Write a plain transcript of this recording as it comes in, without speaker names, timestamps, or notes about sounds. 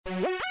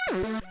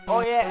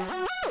Oye,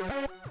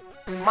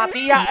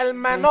 Matías el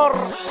Menor,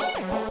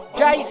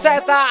 JZ,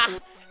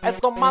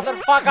 estos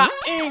Madafaca,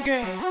 Inc.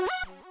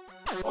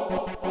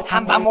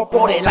 Andamos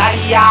por el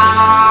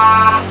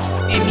área,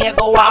 sin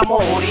miedo a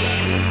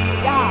morir.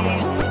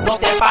 No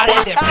te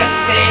pares de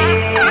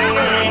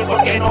frente,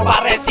 porque no va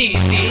a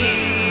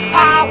resistir.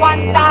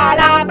 Aguanta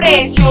la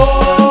presión,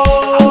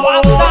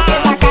 Aguanta.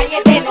 que la calle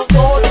es de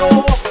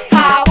nosotros.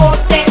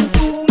 Aguante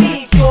su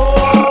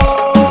misión,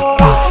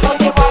 no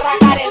te voy a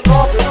rajar el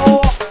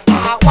rostro.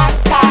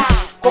 Aguanta.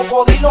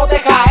 Cocodrilo,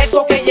 deja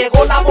eso, que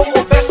llegó la bomba,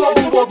 un peso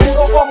duro,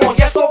 duro como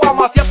yeso.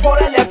 Vamos a hacer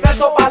por el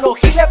expreso, pa' los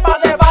giles, pa'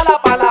 de bala,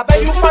 pa' la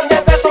baby un par de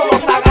pesos.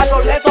 Los hagan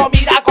los lesos,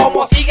 mira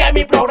cómo sigue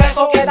mi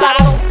progreso.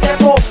 Quedará un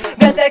peso,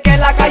 desde que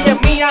la calle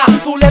es mía.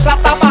 Tu letra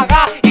está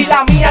apagada y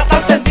la mía está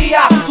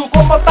encendida. Tu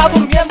combo está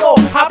durmiendo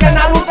a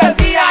plena luz del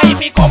día, y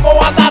mi combo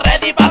anda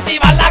ready para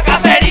activar la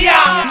cacería.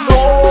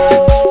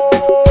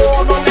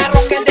 No me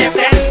arroquen de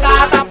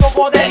prenda,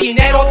 tampoco de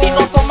dinero, si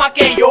no son más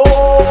que yo.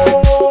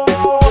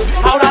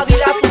 Ahora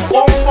dile a tu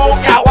combo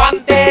que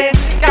aguante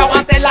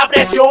la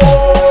presión,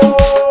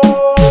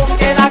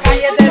 que la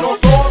calle es de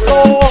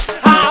nosotros.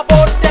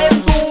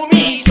 Aborten su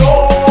misión,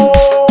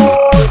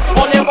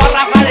 o le voy a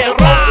rajar el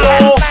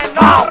rostro.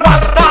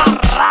 Aguanta.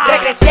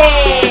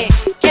 Regresé,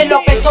 quien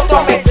lo pensó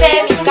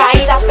tropecé. Mi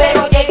caída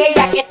pero llegué y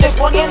aquí estoy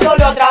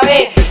poniéndolo otra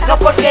vez. No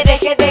porque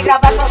dejé de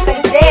grabar no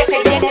senté.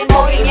 Se viene el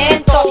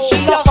movimiento,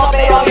 sigiloso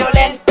pero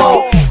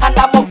violento.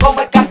 Andamos como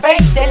el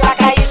Carface, en la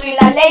calle soy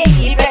la ley.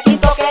 Y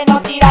besito que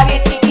no tira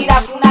bien, si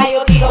tiras una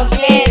yo tiro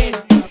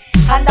 100.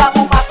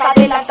 Andamos más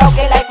adelantados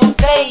que el iPhone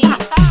 6.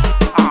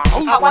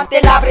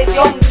 Aguante la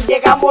presión,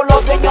 llegamos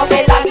los dueños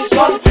de la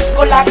misión.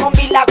 Con la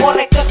combi, la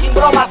correcto, sin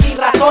broma, sin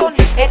razón.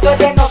 Esto es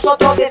de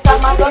nosotros,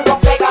 desarmando el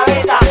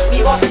rompecabezas.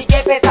 Mi voz sigue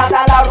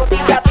pesada, la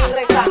rutina te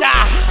reza. Ya.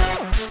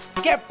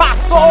 ¿Qué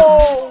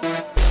pasó?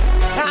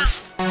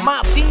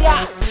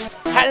 Matías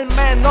el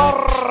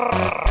Menor,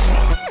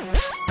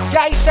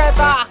 JZ,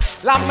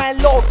 la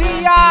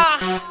melodía,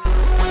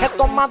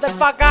 estos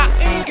Madafaca,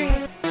 Inc.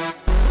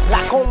 La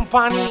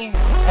Company,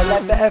 el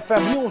LTF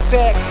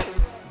Music,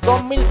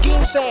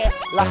 2015,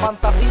 la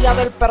fantasía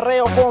del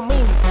perreo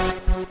comienza.